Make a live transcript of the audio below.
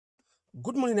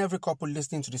Good morning, every couple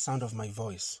listening to the sound of my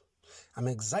voice. I'm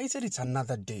excited it's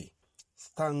another day.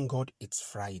 Thank God it's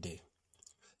Friday.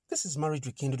 This is Marriage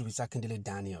Rekindled with Akindele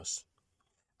Daniels.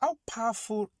 How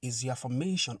powerful is your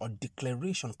affirmation or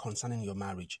declaration concerning your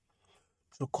marriage?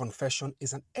 Through confession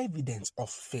is an evidence of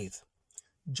faith.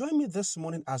 Join me this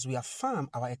morning as we affirm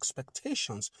our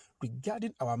expectations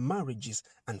regarding our marriages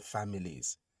and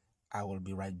families. I will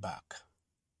be right back.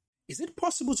 Is it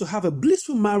possible to have a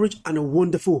blissful marriage and a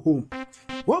wonderful home?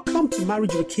 Welcome to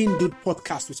Marriage Rekindled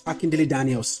podcast with Akindele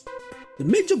Daniels. The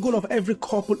major goal of every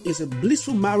couple is a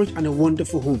blissful marriage and a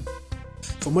wonderful home.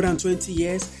 For more than 20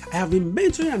 years, I have been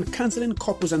mentoring and counseling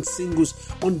couples and singles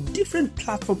on different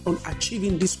platforms on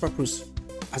achieving this purpose.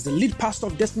 As the lead pastor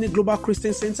of Destiny Global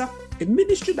Christian Center, a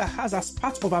ministry that has as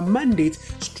part of our mandate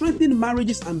strengthening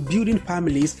marriages and building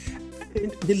families, and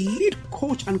the lead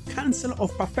coach and counselor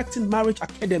of Perfecting Marriage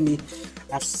Academy,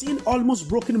 I've seen almost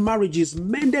broken marriages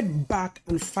mended back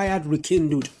and fired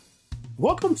rekindled.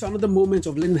 Welcome to another moment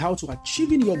of learning how to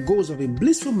achieving your goals of a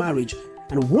blissful marriage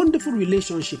and a wonderful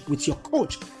relationship with your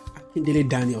coach, Akindele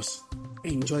Daniels.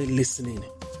 Enjoy listening.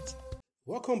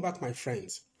 Welcome back, my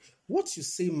friends. What you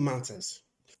say matters.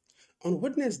 On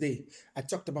Wednesday, I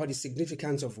talked about the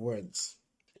significance of words.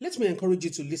 Let me encourage you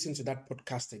to listen to that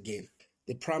podcast again.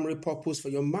 The primary purpose for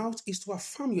your mouth is to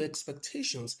affirm your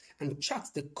expectations and chart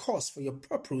the course for your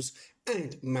purpose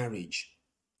and marriage.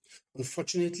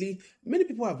 Unfortunately, many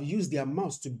people have used their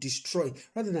mouths to destroy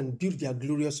rather than build their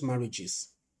glorious marriages.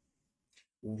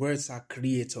 Words are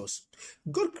creators.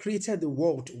 God created the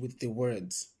world with the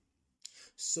words.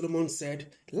 Solomon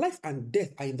said, "Life and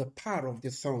death are in the power of the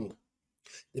tongue."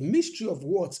 The mystery of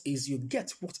words is you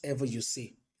get whatever you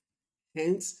say.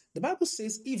 Hence, the Bible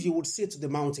says, if you would say to the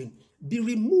mountain, "Be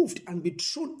removed and be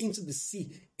thrown into the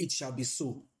sea," it shall be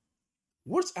so.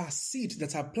 Words are seed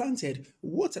that are planted,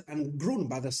 watered, and grown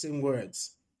by the same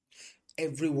words.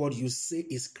 Every word you say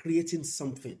is creating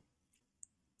something.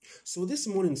 So this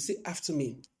morning, say after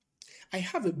me, I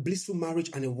have a blissful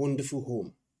marriage and a wonderful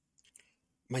home.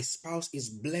 My spouse is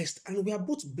blessed and we are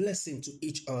both blessing to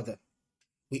each other.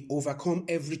 We overcome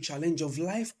every challenge of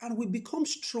life and we become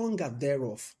stronger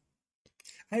thereof.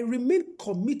 I remain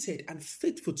committed and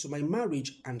faithful to my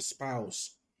marriage and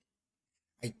spouse.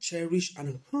 I cherish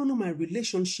and honor my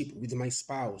relationship with my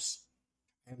spouse.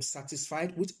 I am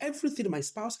satisfied with everything my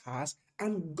spouse has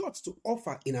and got to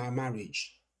offer in our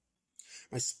marriage.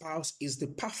 My spouse is the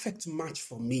perfect match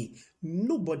for me,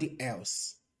 nobody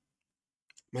else.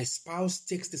 My spouse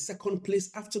takes the second place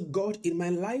after God in my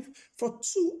life, for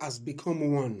two has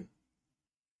become one.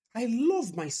 I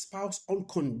love my spouse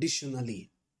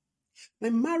unconditionally. My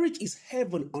marriage is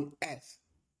heaven on earth.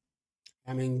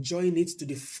 I'm enjoying it to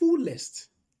the fullest.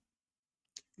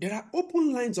 There are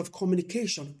open lines of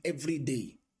communication every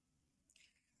day.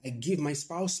 I give my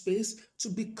spouse space to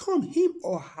become him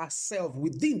or herself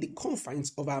within the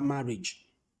confines of our marriage.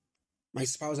 My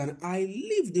spouse and I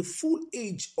live the full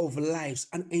age of lives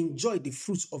and enjoy the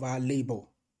fruits of our labor.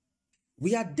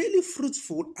 We are daily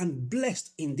fruitful and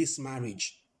blessed in this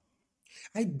marriage.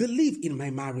 I believe in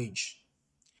my marriage.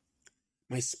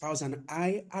 My spouse and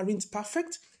I aren't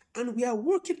perfect, and we are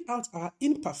working out our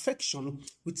imperfection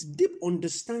with deep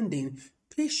understanding,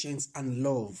 patience, and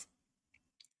love.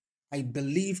 I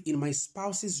believe in my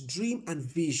spouse's dream and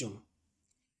vision.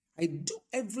 I do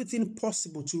everything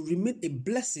possible to remain a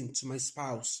blessing to my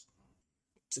spouse.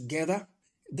 Together,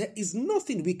 there is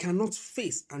nothing we cannot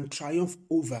face and triumph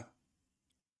over.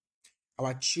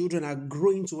 Our children are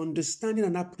growing to understanding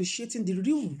and appreciating the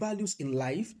real values in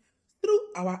life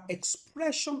through our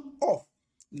expression of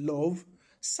love,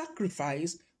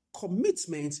 sacrifice,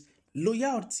 commitment,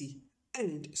 loyalty,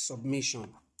 and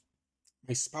submission.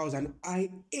 My spouse and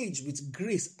I age with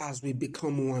grace as we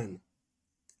become one.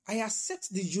 I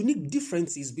accept the unique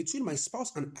differences between my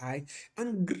spouse and I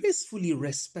and gracefully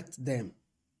respect them.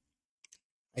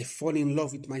 I fall in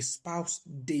love with my spouse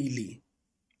daily.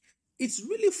 It's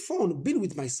really fun being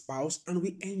with my spouse and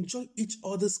we enjoy each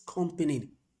other's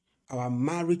company. Our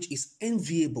marriage is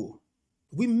enviable.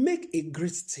 We make a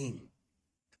great team.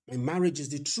 My marriage is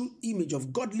the true image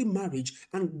of godly marriage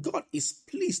and God is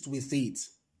pleased with it.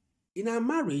 In our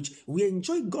marriage, we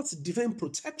enjoy God's divine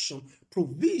protection,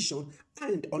 provision,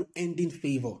 and unending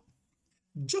favor.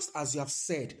 Just as you have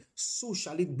said, so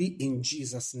shall it be in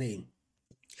Jesus' name.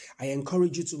 I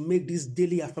encourage you to make this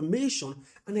daily affirmation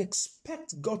and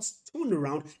expect God's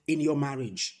turnaround in your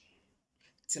marriage.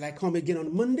 Till I come again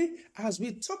on Monday as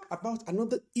we talk about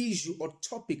another issue or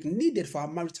topic needed for our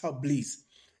marital bliss.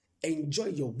 Enjoy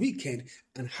your weekend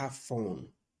and have fun.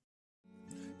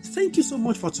 Thank you so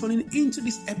much for tuning into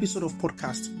this episode of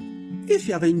podcast. If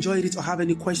you have enjoyed it or have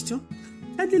any question,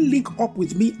 kindly link up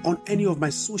with me on any of my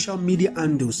social media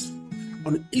handles.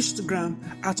 On Instagram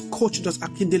at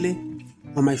coach.akindele,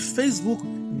 on my Facebook,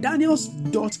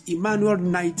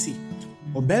 daniels.emmanuel90,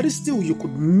 or better still, you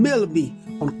could mail me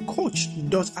on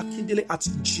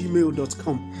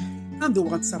coach.akindele@gmail.com, and the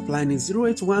WhatsApp line is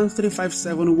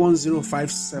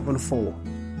 081-357-10574.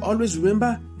 Always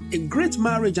remember, a great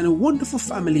marriage and a wonderful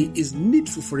family is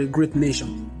needful for a great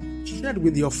nation. Share it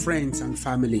with your friends and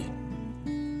family.